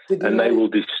 And they will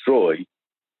destroy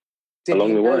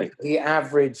along the way. The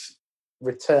average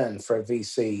return for a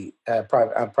VC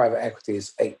private equity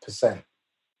is 8%.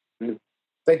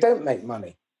 They don't make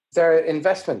money. There are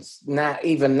investments now,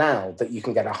 even now, that you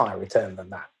can get a higher return than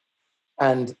that.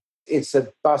 And it's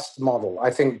a bust model.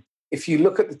 I think if you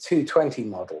look at the 220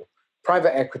 model,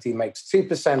 private equity makes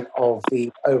 2% of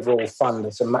the overall fund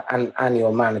as an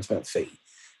annual management fee,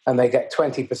 and they get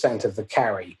 20% of the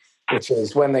carry, which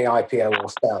is when they IPO or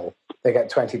sell, they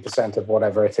get 20% of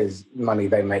whatever it is money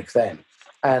they make then.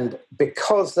 And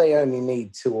because they only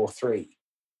need 2 or 3,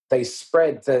 they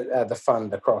spread the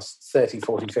fund across 30,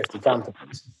 40, 50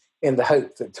 companies in the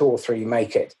hope that 2 or 3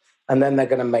 make it. And then they're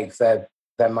going to make their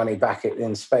money back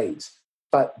in spades.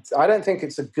 But I don't think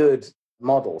it's a good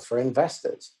model for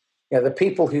investors. The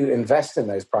people who invest in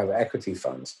those private equity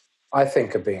funds, I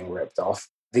think, are being ripped off.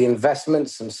 The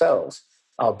investments themselves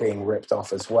are being ripped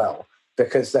off as well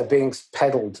because they're being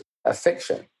peddled a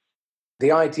fiction.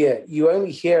 The idea, you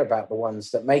only hear about the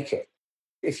ones that make it.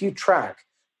 If you track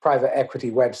private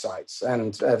equity websites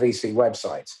and VC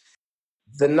websites,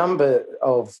 the number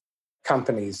of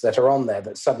companies that are on there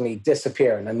that suddenly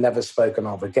disappear and are never spoken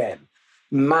of again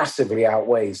massively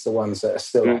outweighs the ones that are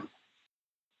still on.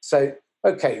 So,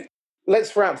 okay,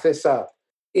 let's wrap this up.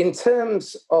 In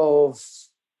terms of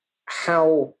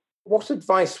what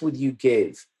advice would you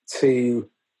give to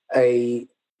a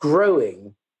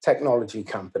growing technology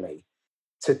company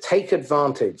to take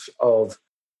advantage of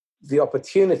the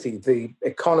opportunity the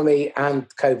economy and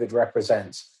COVID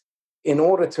represents in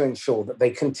order to ensure that they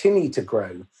continue to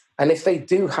grow. And if they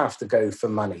do have to go for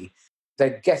money,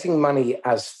 they're getting money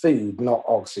as food, not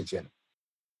oxygen.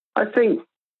 I think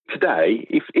today,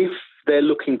 if they're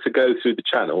looking to go through the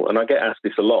channel, and I get asked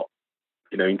this a lot,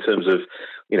 in terms of,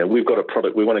 we've got a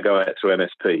product, we want to go out to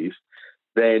MSPs,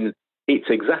 then it's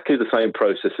exactly the same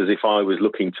process as if I was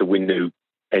looking to win new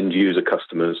end user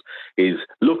customers, is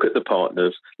look at the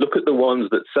partners, look at the ones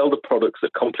that sell the products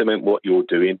that complement what you're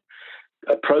doing,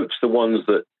 approach the ones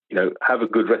that, have a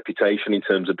good reputation in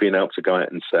terms of being able to go out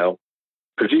and sell,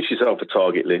 produce yourself a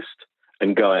target list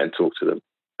and go out and talk to them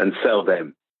and sell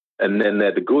them. And then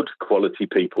they're the good quality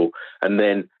people, and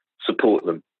then support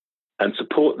them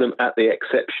at the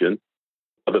exception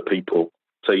of other people.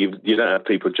 So you don't have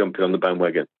people jumping on the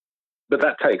bandwagon, but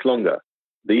that takes longer.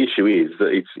 The issue is that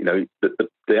it's,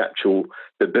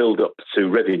 the build up to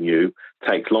revenue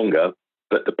takes longer,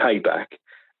 but the payback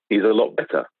is a lot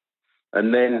better.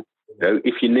 And then,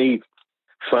 if you need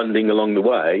funding along the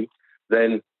way,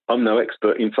 then I'm no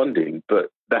expert in funding, but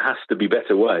there has to be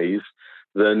better ways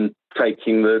than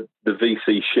taking the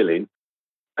VC shilling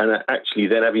and actually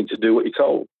then having to do what you're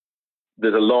told.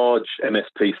 There's a large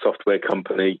MSP software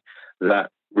company that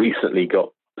recently got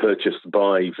purchased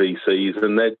by VCs,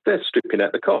 and they're stripping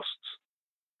out the costs.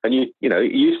 And it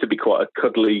used to be quite a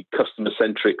cuddly,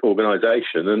 customer-centric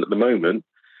organisation, and at the moment,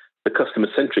 the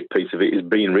customer-centric piece of it is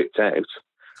being ripped out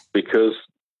because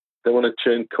they want to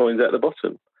churn coins out the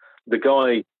bottom. The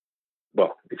guy,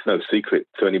 well, it's no secret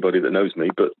to anybody that knows me,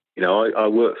 but I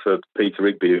work for Peter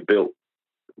Rigby, who built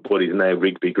what is now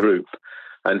Rigby Group,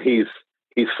 and his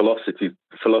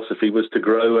philosophy was to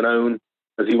grow and own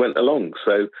as he went along.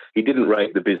 So he didn't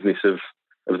rate the business of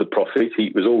the profit.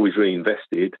 He was always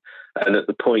reinvested. And at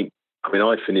the point,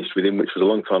 I finished with him, which was a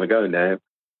long time ago now,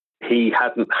 he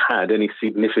hadn't had any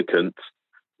significant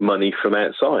money from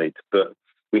outside. But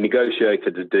we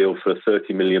negotiated a deal for a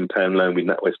 £30 million loan with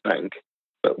NatWest Bank.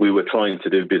 But we were trying to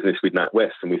do business with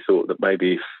NatWest, and we thought that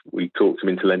maybe if we talked them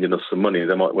into lending us some money,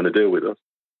 they might want to deal with us.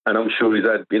 And I'm sure he's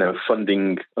had,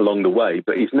 funding along the way,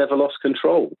 but he's never lost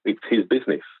control. It's his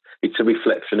business. It's a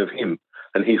reflection of him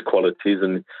and his qualities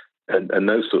and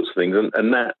those sorts of things.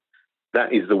 And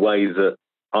that is the way that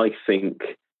I think,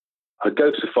 I'd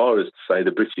go so far as to say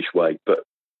the British way, but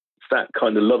it's that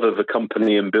kind of love of a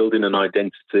company and building an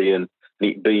identity and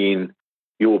it being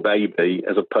your baby,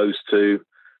 as opposed to,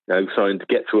 trying to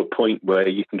get to a point where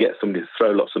you can get somebody to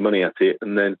throw lots of money at it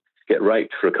and then get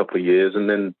raped for a couple of years and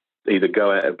then either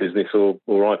go out of business or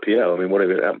IPO,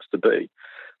 whatever it happens to be.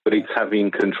 But it's having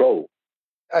control.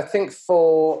 I think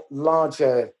for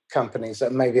larger companies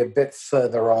that may be a bit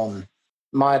further on,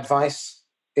 my advice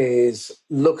is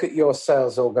look at your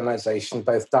sales organization,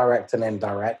 both direct and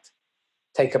indirect.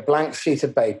 Take a blank sheet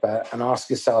of paper and ask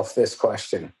yourself this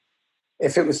question.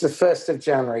 If it was the 1st of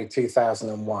January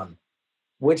 2001,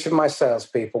 which of my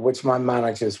salespeople, which of my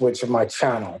managers, which of my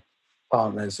channel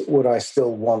partners would I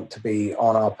still want to be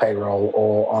on our payroll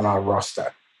or on our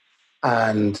roster?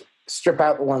 And strip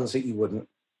out the ones that you wouldn't.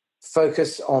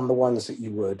 Focus on the ones that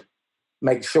you would.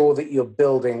 Make sure that you're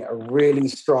building a really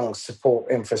strong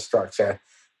support infrastructure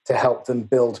to help them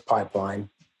build pipeline.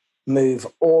 Move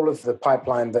all of the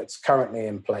pipeline that's currently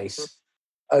in place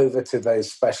over to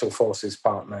those special forces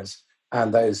partners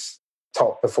and those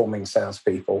top performing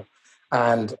salespeople,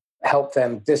 and help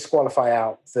them disqualify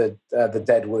out the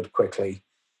dead wood quickly.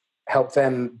 Help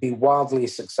them be wildly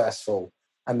successful,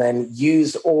 and then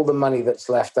use all the money that's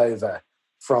left over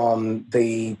from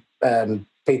the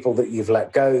people that you've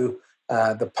let go,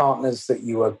 the partners that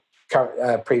you were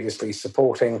previously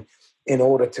supporting, in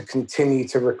order to continue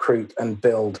to recruit and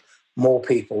build more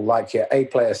people like your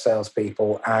A-player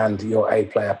salespeople and your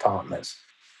A-player partners.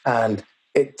 And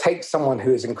it takes someone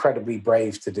who is incredibly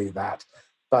brave to do that.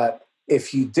 But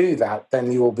if you do that,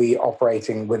 then you will be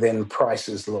operating within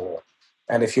Price's Law.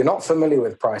 And if you're not familiar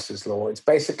with Price's Law, it's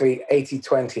basically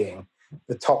 80-20ing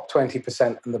the top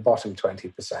 20% and the bottom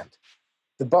 20%.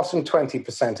 The bottom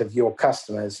 20% of your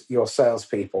customers, your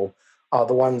salespeople, are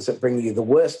the ones that bring you the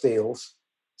worst deals,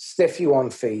 stiff you on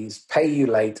fees, pay you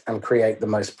late, and create the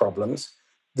most problems.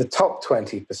 The top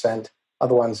 20% are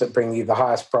the ones that bring you the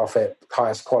highest profit,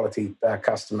 highest quality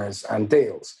customers and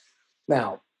deals.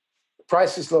 Now,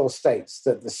 Price's Law states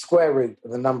that the square root of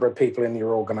the number of people in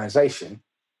your organization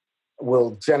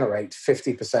will generate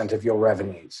 50% of your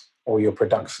revenues or your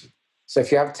production. So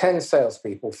if you have 10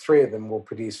 salespeople, 3 of them will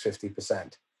produce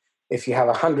 50%. If you have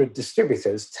 100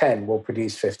 distributors, 10 will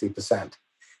produce 50%.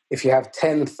 If you have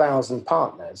 10,000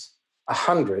 partners,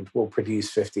 100 will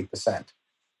produce 50%.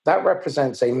 That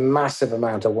represents a massive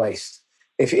amount of waste.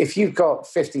 If you've got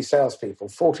 50 salespeople,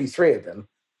 43 of them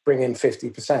bring in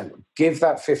 50%. Give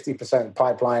that 50%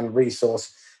 pipeline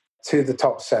resource to the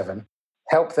top 7,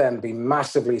 help them be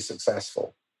massively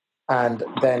successful, and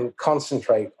then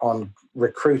concentrate on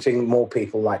recruiting more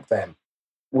people like them.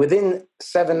 Within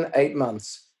 7-8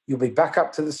 months, you'll be back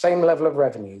up to the same level of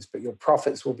revenues, but your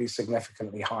profits will be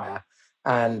significantly higher.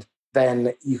 And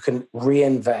then you can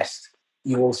reinvest.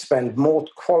 You will spend more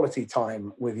quality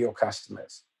time with your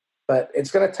customers. But it's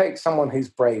going to take someone who's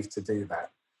brave to do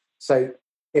that. So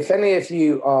if any of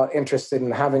you are interested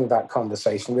in having that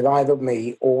conversation with either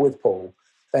me or with Paul,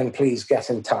 then please get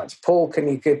in touch. Paul, can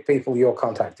you give people your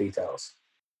contact details?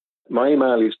 My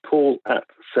email is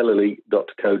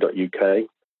paul@cellularly.co.uk,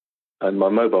 and my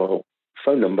mobile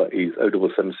phone number is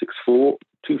 07764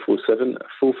 247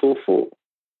 444.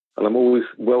 And I'm always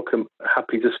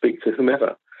happy to speak to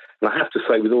whomever. And I have to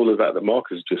say, with all of that Mark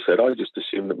has just said, I just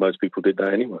assumed that most people did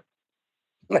that anyway.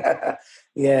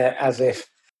 Yeah, as if.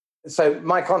 So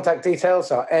my contact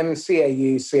details are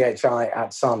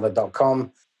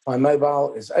mcauchi@sandler.com. My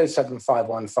mobile is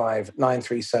 07515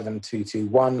 937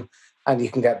 221, and you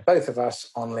can get both of us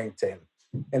on LinkedIn.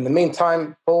 In the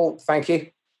meantime, Paul, thank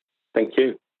you. Thank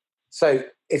you. So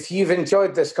if you've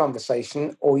enjoyed this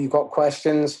conversation or you've got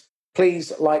questions,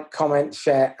 please like, comment,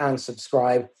 share, and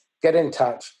subscribe. Get in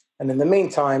touch. And in the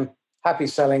meantime, happy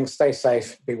selling, stay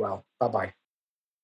safe, be well. Bye-bye.